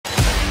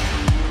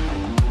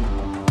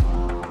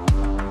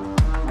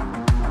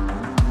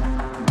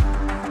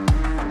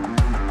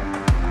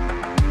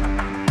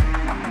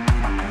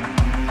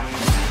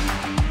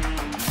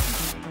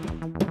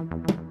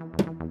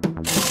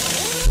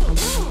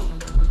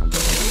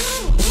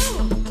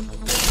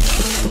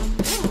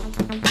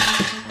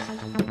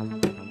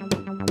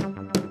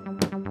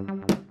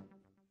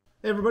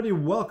Everybody,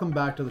 welcome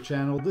back to the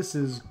channel. This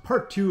is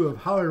part 2 of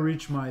how I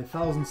reach my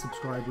 1,000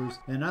 subscribers,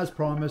 and as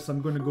promised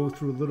I'm going to go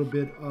through a little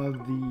bit of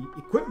the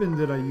equipment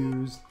that I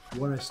used,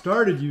 what I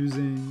started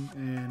using,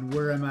 and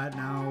where I'm at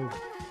now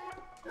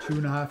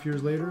 2.5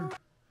 years later.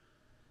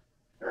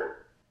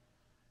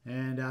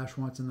 And Ash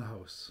wants in the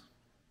house.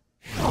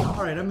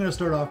 Alright, I'm going to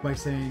start off by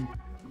saying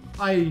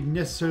I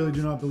necessarily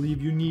do not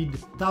believe you need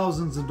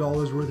thousands of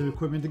dollars worth of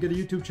equipment to get a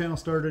YouTube channel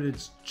started.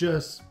 It's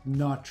just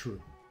not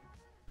true.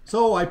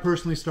 So I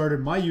personally started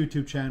my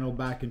YouTube channel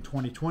back in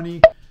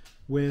 2020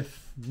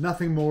 with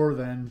nothing more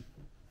than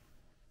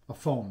a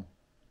phone,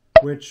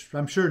 which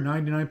I'm sure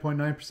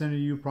 99.9% of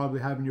you probably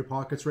have in your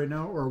pockets right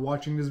now or are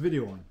watching this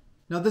video on.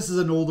 Now this is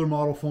an older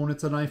model phone,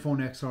 it's an iPhone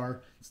XR.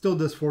 It still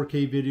does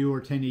 4K video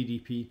or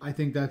 1080p. I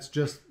think that's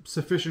just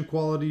sufficient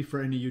quality for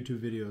any YouTube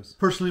videos.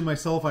 Personally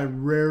myself, I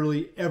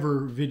rarely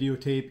ever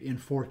videotape in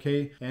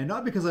 4K, and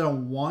not because I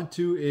don't want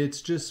to,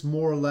 it's just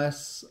more or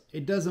less,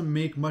 it doesn't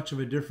make much of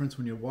a difference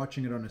when you're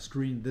watching it on a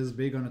screen this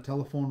big on a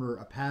telephone or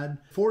a pad.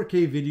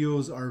 4K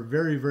videos are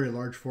very, very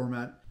large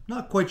format.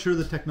 Not quite sure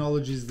the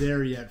technology is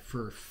there yet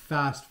for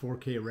fast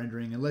 4K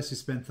rendering unless you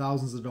spend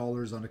thousands of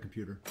dollars on a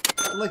computer.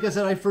 Like I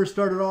said, I first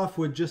started off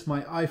with just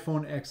my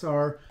iPhone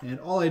XR, and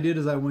all I did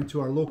is I went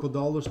to our local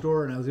dollar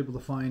store and I was able to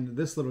find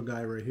this little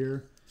guy right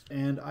here.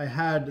 And I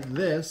had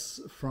this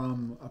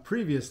from a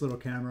previous little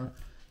camera,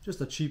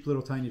 just a cheap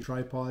little tiny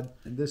tripod,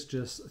 and this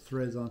just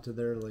threads onto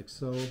there like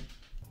so.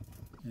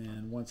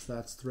 And once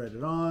that's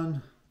threaded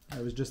on,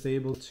 I was just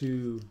able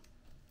to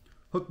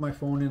hook my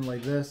phone in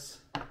like this,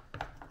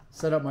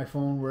 set up my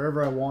phone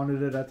wherever I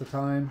wanted it at the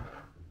time,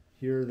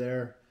 here or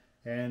there,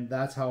 and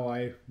that's how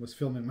I was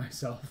filming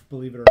myself,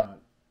 believe it or not.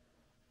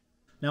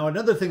 Now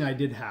another thing I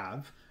did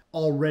have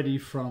already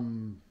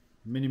from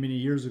many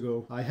years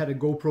ago, I had a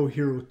GoPro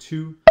Hero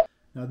 2.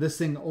 Now this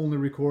thing only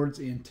records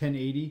in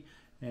 1080,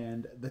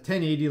 and the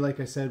 1080, like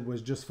I said,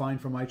 was just fine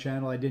for my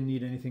channel. I didn't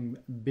need anything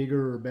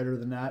bigger or better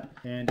than that,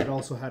 and it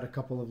also had a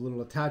couple of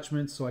little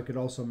attachments, so I could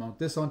also mount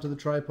this onto the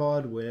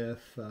tripod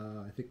with,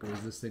 I think it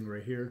was this thing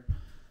right here.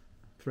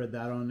 Thread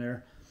that on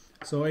there.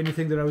 So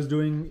anything that I was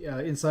doing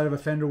inside of a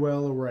fender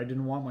well, or where I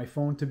didn't want my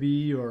phone to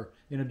be, or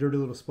in a dirty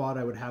little spot,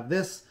 I would have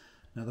this.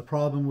 Now the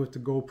problem with the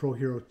GoPro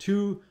Hero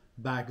 2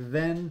 back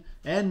then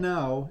and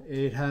now,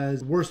 it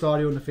has worst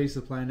audio on the face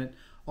of the planet.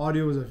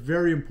 Audio is a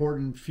very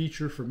important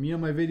feature for me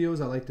on my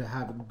videos. I like to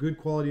have good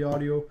quality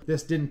audio.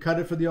 This didn't cut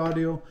it for the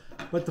audio,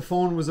 but the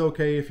phone was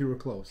okay if you were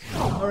close.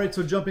 Alright,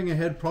 so jumping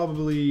ahead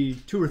probably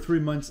 2 or 3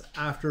 months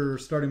after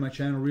starting my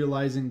channel,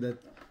 realizing that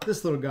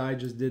this little guy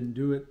just didn't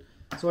do it.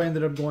 So I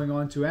ended up going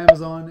on to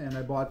Amazon and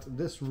I bought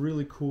this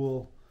really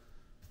cool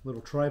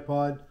little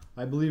tripod.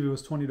 I believe it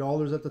was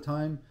 $20 at the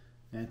time.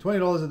 And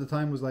 $20 at the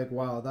time was like,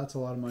 wow, that's a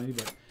lot of money.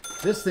 But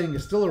this thing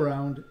is still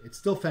around. It's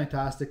still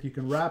fantastic. You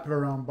can wrap it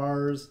around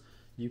bars.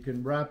 You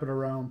can wrap it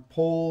around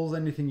poles,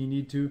 anything you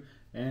need to.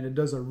 And it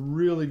does a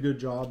really good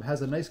job.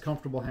 Has a nice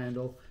comfortable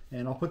handle.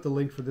 And I'll put the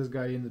link for this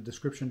guy in the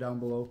description down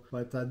below.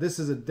 But this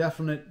is a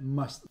definite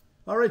must.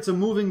 Alright, so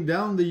moving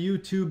down the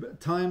YouTube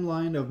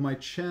timeline of my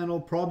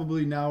channel,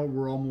 probably now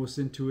we're almost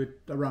into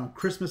it around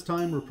Christmas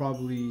time. We're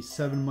probably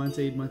 7 months,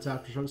 8 months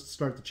after to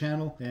start the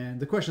channel. And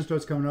the question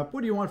starts coming up,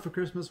 what do you want for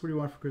Christmas? What do you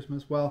want for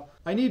Christmas? Well,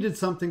 I needed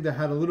something that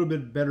had a little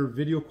bit better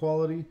video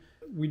quality.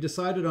 We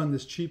decided on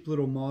this cheap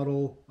little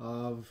model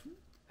of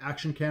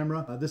action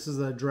camera. This is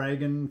a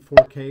Dragon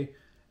 4K.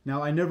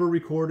 Now, I never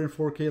record in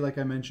 4K like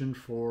I mentioned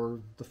for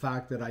the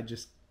fact that I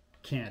just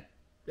can't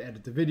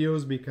edit the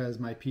videos because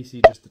my PC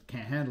just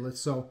can't handle it.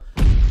 So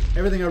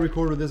everything I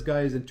record with this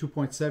guy is in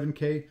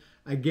 2.7K.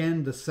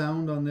 Again, the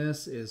sound on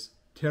this is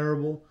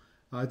terrible.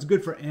 It's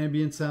good for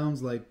ambient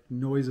sounds like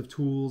noise of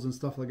tools and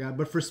stuff like that,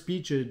 but for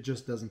speech it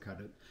just doesn't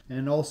cut it.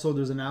 And also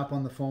there's an app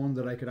on the phone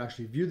that I could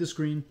actually view the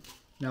screen.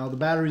 Now the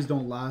batteries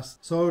don't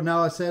last. So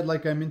now I said,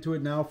 like, I'm into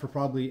it now for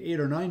probably 8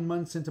 or 9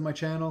 months into my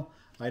channel.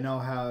 I now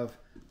have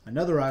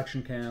another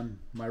action cam,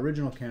 my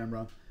original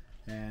camera,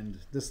 and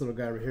this little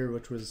guy right here,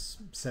 which was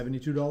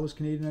 $72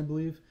 Canadian, I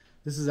believe.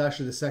 This is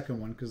actually the second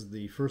one because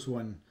the first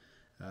one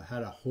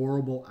had a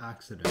horrible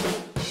accident.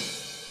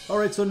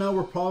 Alright, so now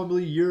we're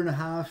probably 1.5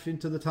 years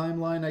into the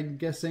timeline, I'm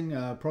guessing.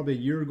 Probably a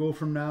year ago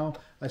from now,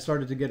 I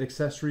started to get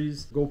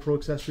accessories, GoPro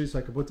accessories, so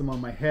I could put them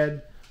on my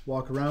head,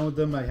 walk around with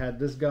them. I had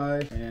this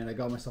guy, and I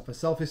got myself a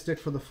selfie stick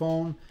for the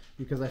phone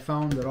because I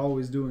found that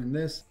always doing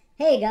this,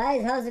 hey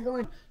guys, how's it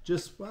going?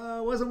 just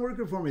wasn't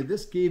working for me.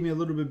 This gave me a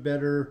little bit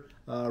better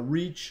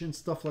reach and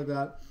stuff like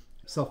that.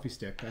 Selfie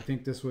stick. I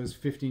think this was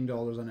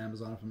 $15 on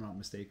Amazon if I'm not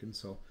mistaken.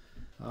 So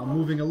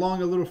moving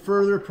along a little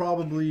further,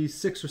 probably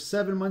 6 or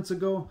 7 months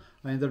ago,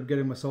 I ended up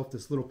getting myself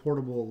this little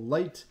portable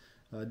light,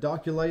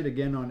 Doculight,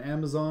 again on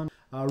Amazon.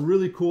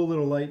 Really cool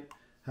little light,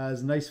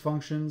 has nice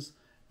functions,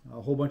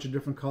 a whole bunch of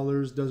different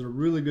colors, does a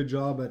really good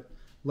job at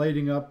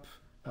lighting up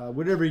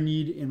whatever you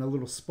need in a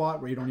little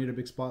spot where you don't need a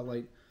big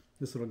spotlight.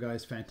 This little guy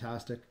is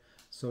fantastic.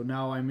 So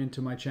now I'm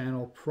into my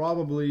channel,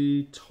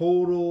 probably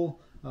total,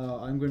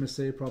 I'm going to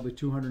say probably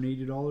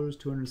 $280,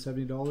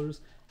 $270.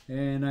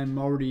 And I'm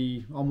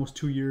already almost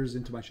 2 years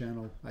into my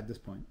channel at this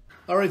point.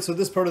 Alright, so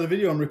this part of the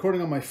video I'm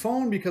recording on my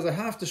phone because I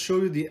have to show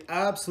you the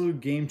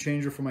absolute game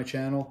changer for my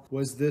channel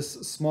was this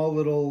small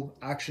little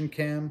action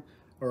cam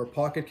or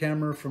pocket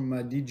camera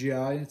from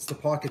DJI. It's the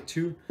Pocket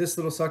 2. This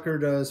little sucker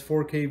does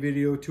 4K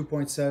video,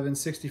 2.7,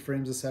 60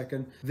 frames a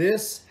second.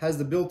 This has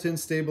the built-in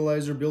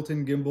stabilizer,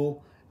 built-in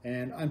gimbal,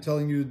 and I'm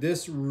telling you,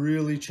 this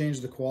really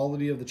changed the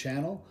quality of the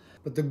channel.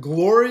 But the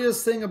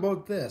glorious thing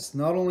about this,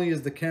 not only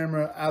is the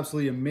camera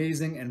absolutely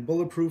amazing and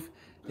bulletproof,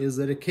 is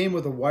that it came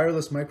with a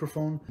wireless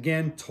microphone.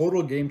 Again,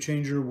 total game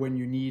changer when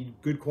you need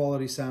good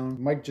quality sound.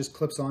 Mic just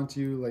clips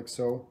onto you like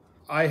so.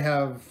 I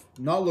have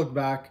not looked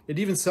back. It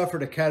even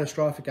suffered a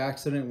catastrophic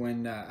accident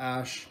when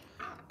Ash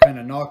kind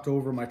of knocked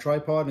over my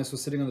tripod, and this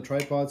was sitting on the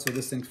tripod, so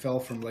this thing fell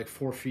from like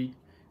 4 feet,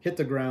 hit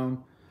the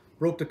ground,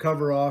 broke the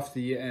cover off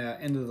the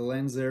end of the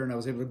lens there, and I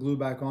was able to glue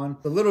back on.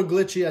 A little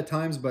glitchy at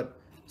times, but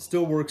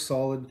still works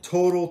solid.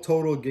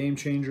 Total game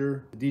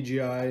changer. The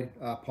DJI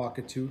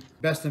Pocket 2.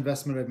 Best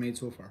investment I've made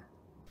so far.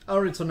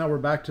 Alright, so now we're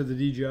back to the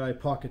DJI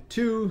Pocket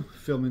 2,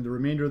 filming the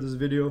remainder of this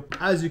video.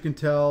 As you can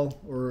tell,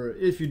 or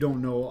if you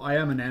don't know, I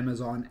am an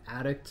Amazon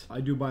addict. I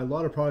do buy a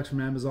lot of products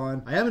from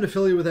Amazon. I am an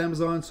affiliate with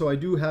Amazon, so I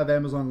do have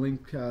Amazon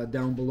link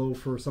down below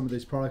for some of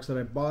these products that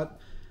I bought.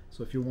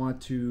 So if you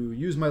want to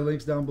use my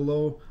links down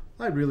below,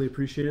 I'd really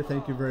appreciate it.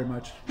 Thank you very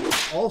much.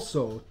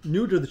 Also,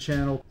 new to the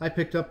channel, I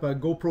picked up a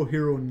GoPro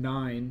Hero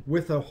 9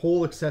 with a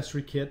whole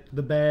accessory kit,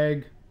 the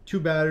bag, 2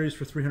 batteries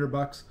for 300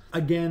 bucks.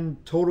 Again,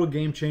 total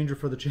game changer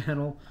for the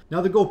channel. Now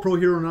the GoPro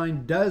Hero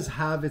 9 does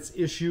have its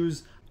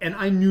issues, and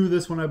I knew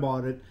this when I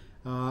bought it.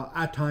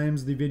 At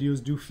times the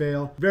videos do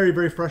fail.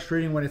 Very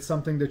frustrating when it's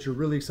something that you're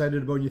really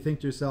excited about and you think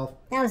to yourself,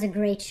 that was a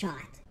great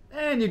shot.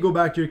 And you go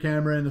back to your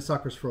camera and the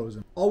sucker's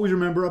frozen. Always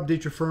remember,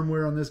 update your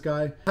firmware on this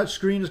guy. Touch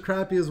screen is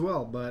crappy as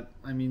well, but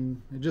I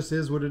mean, it just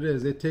is what it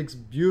is. It takes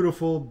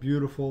beautiful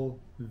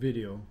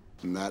video.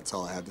 And that's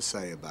all I have to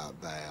say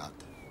about that.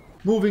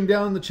 Moving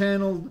down the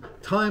channel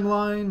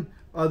timeline,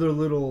 other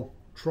little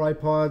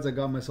tripods. I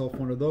got myself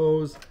one of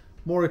those.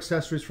 More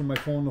accessories for my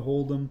phone to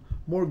hold them.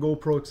 More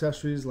GoPro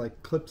accessories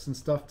like clips and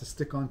stuff to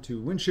stick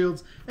onto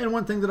windshields. And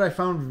one thing that I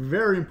found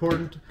very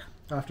important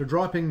after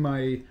dropping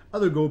my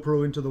other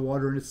GoPro into the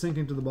water and it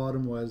sinking to the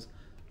bottom was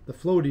the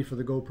floaty for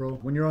the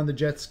GoPro. When you're on the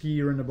jet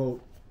ski or in a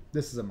boat,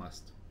 this is a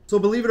must. So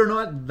believe it or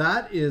not,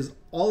 that is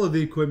all of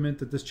the equipment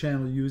that this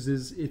channel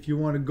uses. If you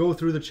want to go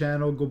through the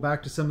channel, go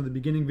back to some of the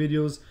beginning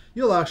videos,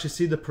 you'll actually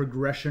see the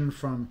progression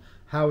from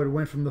how it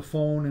went from the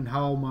phone and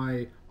how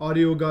my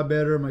audio got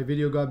better, my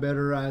video got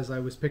better as I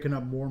was picking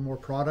up more and more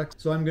products.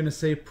 So I'm going to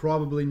say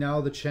probably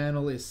now the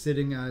channel is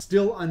sitting at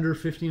still under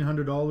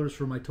 $1,500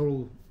 for my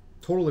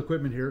total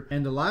equipment here.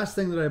 And the last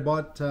thing that I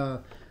bought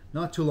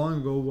not too long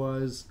ago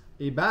was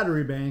a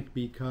battery bank,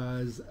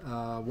 because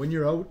when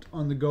you're out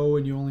on the go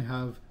and you only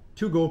have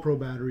 2 GoPro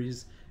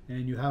batteries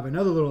and you have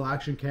another little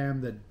action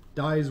cam that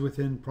dies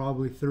within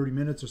probably 30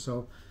 minutes or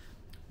so,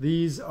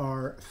 these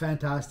are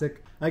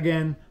fantastic.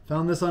 Again,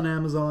 found this on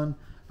Amazon.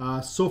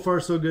 So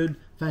far so good,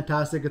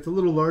 fantastic. It's a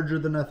little larger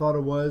than I thought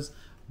it was,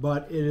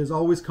 but it is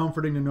always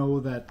comforting to know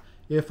that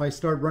if I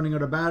start running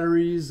out of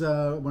batteries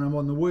when I'm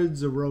on the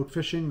woods or we're out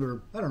fishing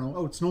or I don't know,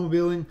 out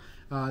snowmobiling,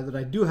 that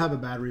I do have a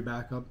battery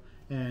backup.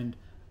 And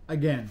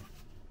again,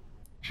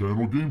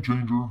 channel game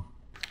changer.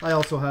 I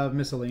also have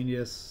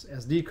miscellaneous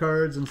SD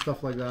cards and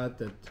stuff like that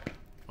that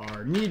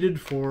are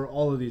needed for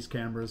all of these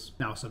cameras.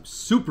 Now, some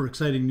super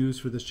exciting news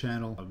for this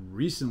channel.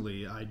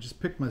 Recently, I just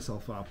picked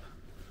myself up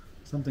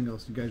something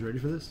else. You guys ready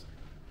for this?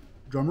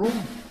 Drum roll.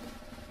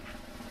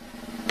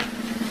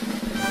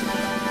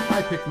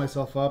 I picked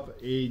myself up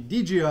a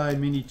DJI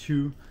Mini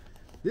 2.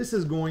 This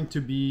is going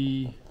to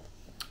be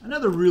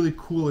another really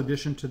cool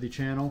addition to the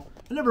channel.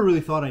 I never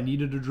really thought I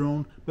needed a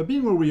drone, but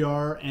being where we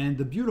are and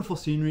the beautiful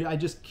scenery, I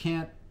just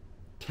can't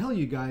tell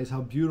you guys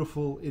how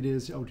beautiful it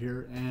is out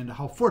here and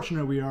how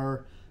fortunate we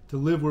are to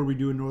live where we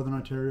do in Northern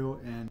Ontario,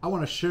 and I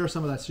want to share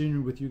some of that scenery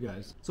with you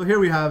guys. So here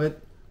we have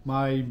it,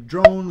 my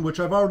drone,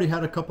 which I've already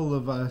had a couple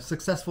of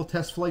successful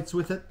test flights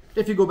with it.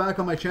 If you go back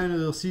on my channel,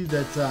 you'll see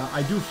that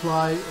I do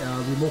fly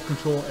remote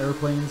control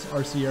airplanes,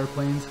 RC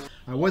airplanes.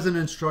 I was an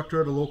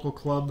instructor at a local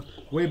club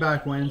way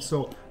back when,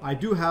 so I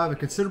do have a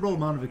considerable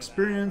amount of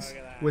experience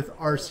with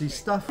RC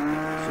stuff.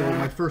 So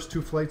my first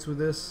 2 flights with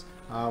this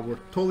were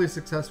totally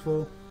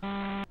successful.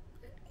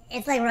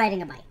 It's like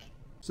riding a bike.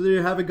 So there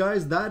you have it,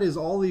 guys. That is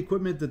all the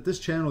equipment that this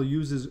channel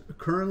uses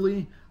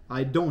currently.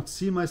 I don't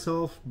see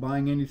myself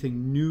buying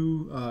anything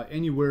new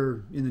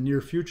anywhere in the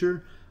near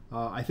future.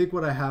 I think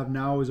what I have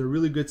now is a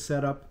really good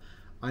setup.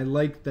 I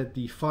like that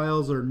the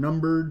files are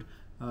numbered.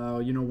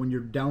 You know, when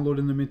you're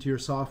downloading them into your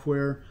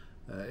software,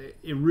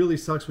 it really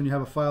sucks when you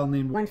have a file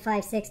named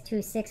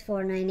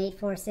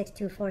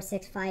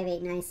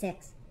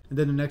 15626498462465896. And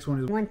then the next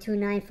one is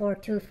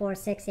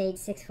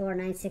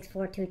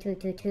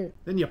 12942468649642222.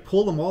 Then you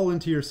pull them all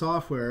into your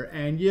software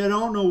and you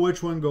don't know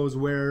which one goes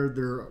where.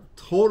 They're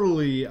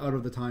totally out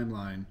of the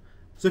timeline.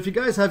 So if you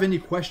guys have any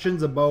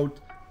questions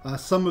about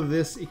some of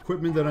this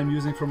equipment that I'm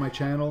using for my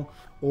channel,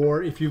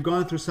 or if you've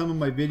gone through some of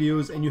my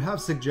videos and you have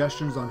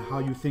suggestions on how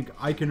you think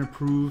I can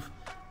improve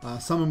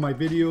some of my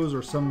videos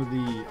or some of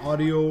the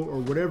audio or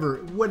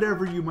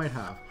whatever you might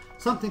have.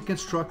 Something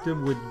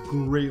constructive would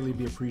greatly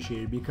be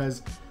appreciated,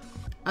 because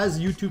as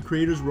YouTube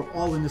creators, we're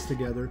all in this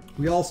together.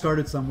 We all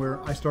started somewhere.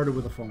 I started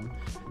with a phone,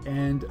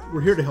 and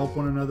we're here to help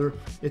one another.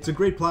 It's a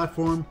great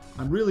platform.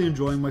 I'm really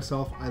enjoying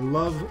myself. I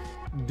love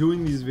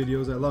doing these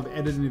videos. I love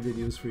editing the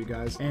videos for you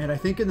guys. And I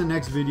think in the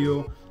next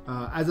video,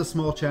 as a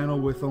small channel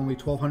with only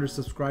 1,200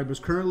 subscribers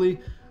currently,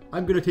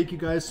 I'm going to take you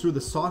guys through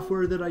the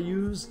software that I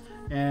use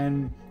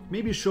and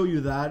maybe show you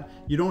that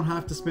you don't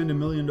have to spend $1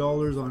 million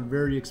on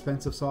very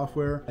expensive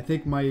software. I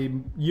think my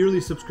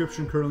yearly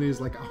subscription currently is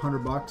like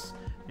 $100,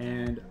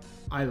 and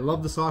I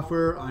love the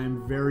software.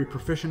 I'm very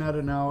proficient at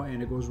it now,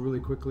 and it goes really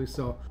quickly.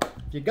 So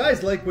if you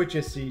guys like what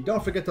you see,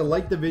 don't forget to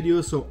like the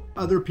video so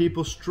other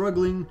people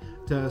struggling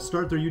to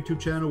start their YouTube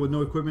channel with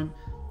no equipment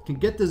can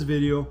get this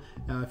video.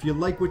 If you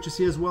like what you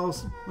see as well,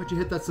 why don't you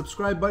hit that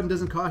subscribe button?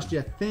 Doesn't cost you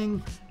a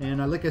thing.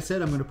 And like I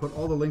said, I'm going to put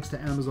all the links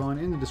to Amazon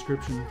in the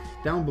description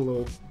down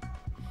below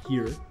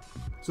here.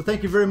 So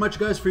thank you very much,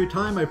 guys, for your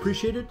time. I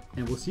appreciate it,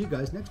 and we'll see you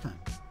guys next time.